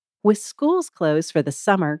With schools closed for the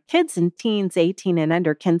summer, kids and teens 18 and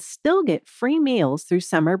under can still get free meals through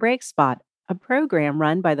Summer BreakSpot, a program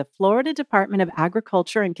run by the Florida Department of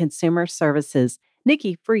Agriculture and Consumer Services.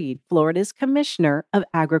 Nikki Fried, Florida's Commissioner of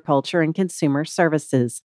Agriculture and Consumer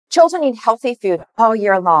Services. Children need healthy food all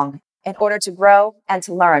year long in order to grow and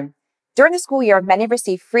to learn. During the school year, many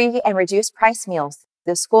receive free and reduced price meals,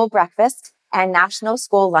 the school breakfast, and national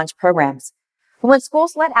school lunch programs. When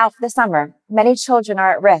schools let out for the summer, many children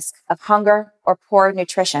are at risk of hunger or poor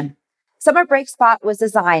nutrition. Summer BreakSpot was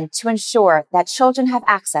designed to ensure that children have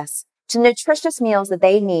access to nutritious meals that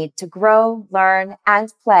they need to grow, learn,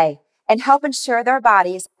 and play, and help ensure their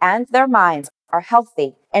bodies and their minds are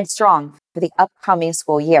healthy and strong for the upcoming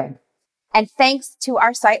school year. And thanks to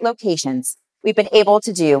our site locations, we've been able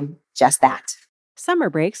to do just that. Summer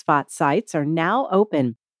BreakSpot sites are now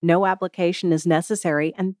open. No application is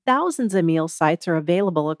necessary, and thousands of meal sites are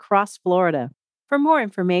available across Florida. For more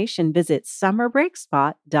information, visit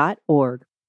summerbreakspot.org.